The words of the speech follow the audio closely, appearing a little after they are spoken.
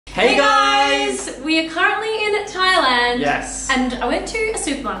Hey guys! We are currently in Thailand. Yes. And I went to a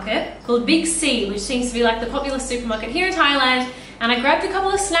supermarket called Big C, which seems to be like the popular supermarket here in Thailand. And I grabbed a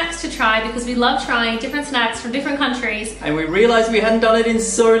couple of snacks to try because we love trying different snacks from different countries. And we realized we hadn't done it in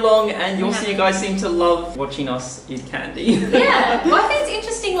so long, and you guys seem to love watching us eat candy. Yeah, well I think it's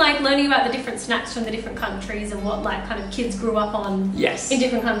interesting like learning about the different snacks from the different countries and what like kind of kids grew up on in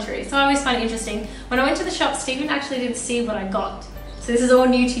different countries. So I always find it interesting. When I went to the shop, Stephen actually didn't see what I got. So this is all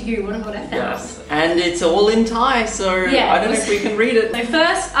new to you, what I found. Yes, and it's all in Thai, so yeah, I don't know if we can read it. So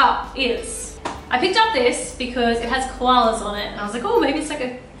first up is, I picked up this because it has koalas on it, and I was like, oh, maybe it's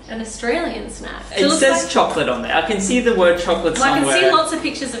like an Australian snack. So it says like chocolate on there. I can see the word chocolate somewhere. I can see lots of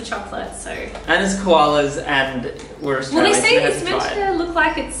pictures of chocolate, so. And it's koalas, and we're Australian. Well, they say it's meant to look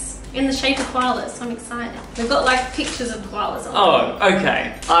like it's in the shape of koalas, so I'm excited. They've got like pictures of koalas on Oh,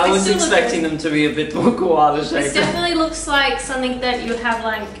 okay. I was expecting them to be a bit more koala shaped. This definitely looks like something that you would have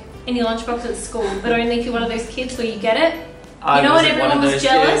like in your lunchbox at school, but only if you're one of those kids where you get it. You know when everyone was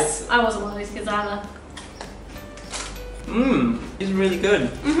jealous? Kids. I wasn't one of those kids either. Mmm, it's really good.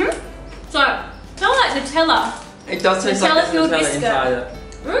 So, smell like Nutella. It does taste like Nutella inside it.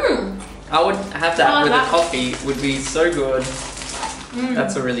 I would have that with a coffee, would be so good.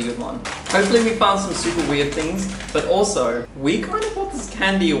 That's a really good one. Hopefully we found some super weird things, but also, we kind of bought this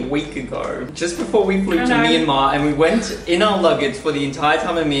candy a week ago, just before we flew to Myanmar, and we went in our luggage for the entire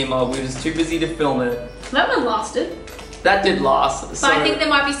time in Myanmar. We were just too busy to film it. That one lasted. That did last. But I think there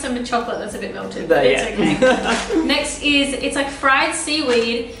might be some chocolate that's a bit melted, but it's okay. Next is, it's like fried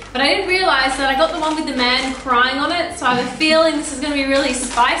seaweed, but I didn't realise that I got the one with the man crying on it, so I have a feeling this is going to be really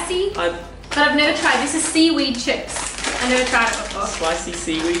spicy. But I've never tried. This is seaweed chips. I never tried it before. Spicy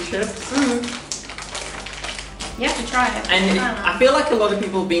seaweed chips? You have to try it. And I feel like a lot of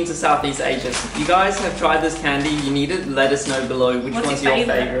people have been to Southeast Asia. If you guys have tried this candy, you need to let us know below which one's your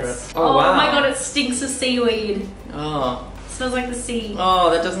favourite. Oh wow. My god, it stinks of seaweed. Oh. It smells like the sea. Oh,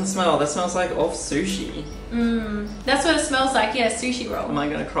 that doesn't smell. That smells like off sushi. That's what it smells like, yeah, sushi roll. Am I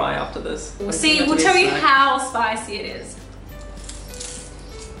going to cry after this? See, we'll tell you how spicy it is.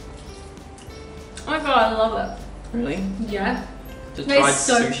 Oh my god, I love it. Really? Yeah. Just tried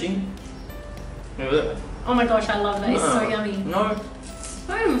sushi? Oh my gosh, I love that. It's so yummy. No. It's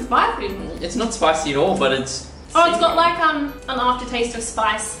not even spicy. It's not spicy at all, but it's it's got like an aftertaste of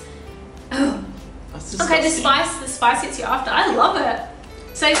spice. Oh. Okay, the spice hits you after. I love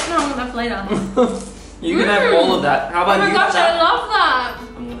it. Save some enough later. You can have all of that. How about you? Oh my gosh, I love that.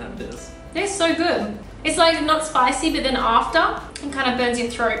 I'm gonna have this. They're so good. It's like not spicy, but then after it kind of burns your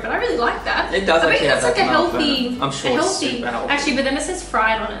throat. But I really like that. It does actually have like a healthy. I'm sure it's super healthy. Actually, but then it says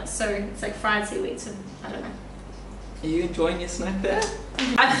fried on it, so it's like fried seaweed. So I don't know. Are you enjoying your snack there?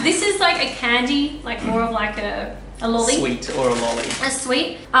 This is like a candy, like more of like a lolly. Sweet or a lolly. A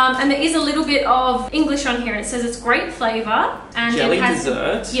sweet. And there is a little bit of English on here. It says it's grape flavour. And jelly it has,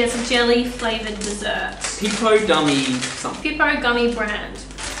 dessert. Yes, a jelly flavoured dessert. Pippo Gummy something. Pippo Gummy brand.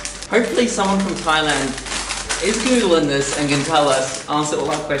 Hopefully someone from Thailand is Googling this and can tell us, answer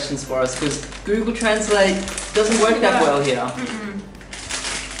all our questions for us, because Google Translate doesn't work that well here.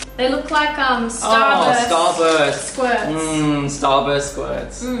 They look like Starburst squirts. Starburst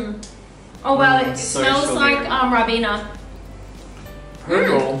squirts. Oh well, it smells like Ribena.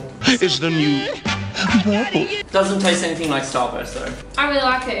 Purple. It's the new purple. Doesn't taste anything like Starburst though. I really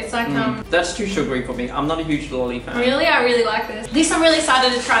like it. It's like that's too sugary for me. I'm not a huge lolly fan. Really? I really like this. This I'm really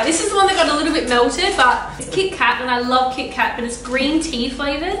excited to try. This is the one that got a little bit melted, but it's Kit Kat, and I love Kit Kat, but it's green tea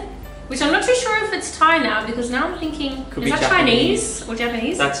flavoured, which I'm not too sure if it's Thai now, because now I'm thinking, is that Chinese or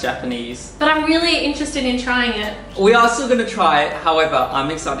Japanese? That's Japanese. But I'm really interested in trying it. We are still going to try it. However,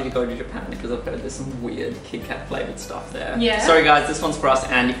 I'm excited to go to Japan because I've heard there's some weird Kit Kat flavoured stuff there. Yeah. Sorry guys, this one's for us,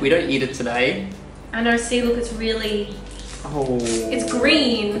 and if we don't eat it today... I know, see, look, it's really... Oh. It's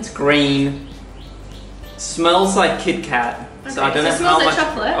green. It's green. Smells like Kit Kat. Okay. So I don't know it smells how like much...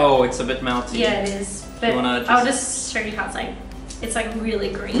 chocolate. Oh, it's a bit melty. Yeah, it is. But I'll just show you how it's like. It's like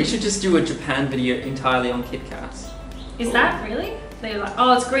really green. We should just do a Japan video entirely on Kit Kats. Is that really? They're like,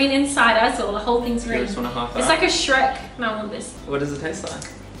 oh, it's green inside as well. The whole thing's green. It's like a Shrek. No, I want this. What does it taste like?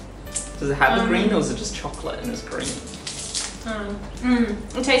 Does it have the green, or is it just chocolate and it's green?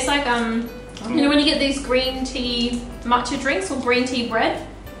 It tastes like you know when you get these green tea matcha drinks or green tea bread.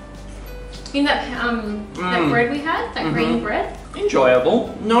 You know that bread we had, that green bread.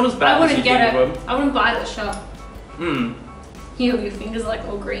 Enjoyable. Not as bad. I wouldn't get it. I wouldn't buy that shop. Your fingers are like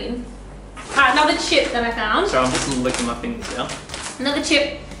all green. Alright, another chip that I found. So I'm just licking my fingers here. Another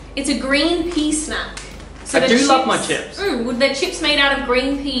chip. It's a green pea snack. So I do love my chips. With the chips made out of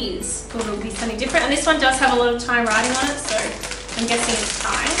green peas. Thought it would be something different. And this one does have a lot of Thai writing on it, so I'm guessing it's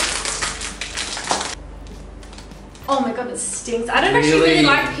Thai. Oh my god, it stinks. I don't actually really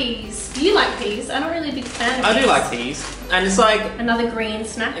like peas. Do you like peas? I'm not really a big fan of peas. I do like peas. And it's like... Another green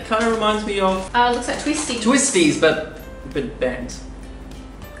snack. It kind of reminds me of... It looks like Twisties. Twisties, but bent.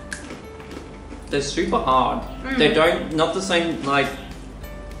 They're super hard. They don't... Not the same, like...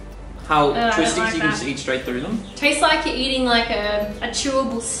 How Twisties like you can just eat straight through them. Tastes like you're eating like a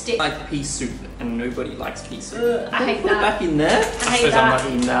chewable stick. Like pea soup, and nobody likes pea soup. I hate put that. It back in there. I suppose I'm not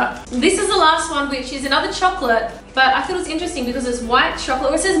eating that. This is the last one, which is another chocolate, but I thought it was interesting because it's white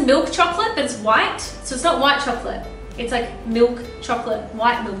chocolate. Or it says milk chocolate, but it's white, so it's not white chocolate. It's like milk chocolate,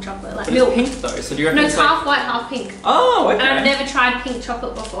 white milk chocolate, like but milk. It's pink though, so do you reckon No, it's like... half white, half pink. Oh, okay. And I've never tried pink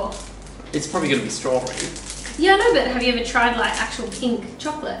chocolate before. It's probably gonna be strawberry. Yeah, I know, but have you ever tried like actual pink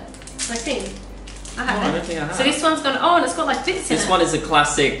chocolate? Like pink. I haven't. I don't think I have. So this one's got, and it's got like bits in it. This one is a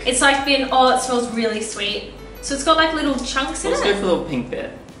classic. It's like been, it smells really sweet. So it's got like little chunks in it. Let's go for the pink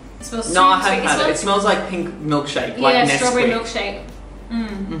bit. It smells No, I sweet. haven't had it. It smells like pink milkshake, Yeah, like Nesquik. strawberry milkshake.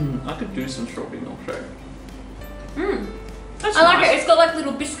 I could do some strawberry milkshake. I like it. It's got like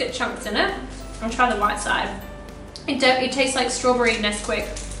little biscuit chunks in it. I'll try the white side. It tastes like strawberry Nesquik.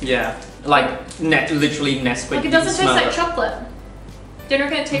 Yeah, like literally Nesquik. Like it doesn't taste like chocolate. Do you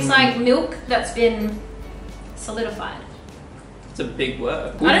reckon it tastes like milk that's been solidified? It's a big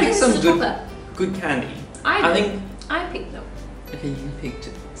word. I don't think this is chocolate. Good candy. I picked them. Okay, you picked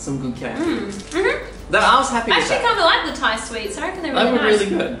some good candy. I was happy with I actually kind of like the Thai sweets. I reckon they're really nice.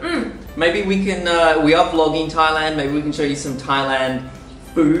 They were really good. Maybe we can, we are vlogging Thailand, maybe we can show you some Thailand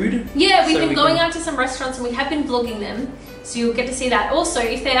food. Yeah, we've been going out to some restaurants and we have been vlogging them. So you'll get to see that. Also,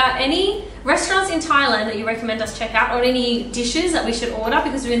 if there are any restaurants in Thailand that you recommend us check out or any dishes that we should order,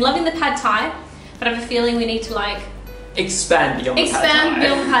 because we've been loving the pad Thai, but I have a feeling we need to like... Expand beyond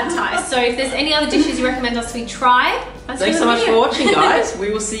pad Thai. So if there's any other dishes you recommend us we try, thanks so much for watching, guys.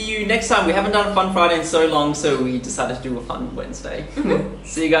 We will see you next time. We haven't done a Fun Friday in so long, so we decided to do a Fun Wednesday.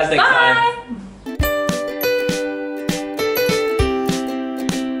 See you guys next time.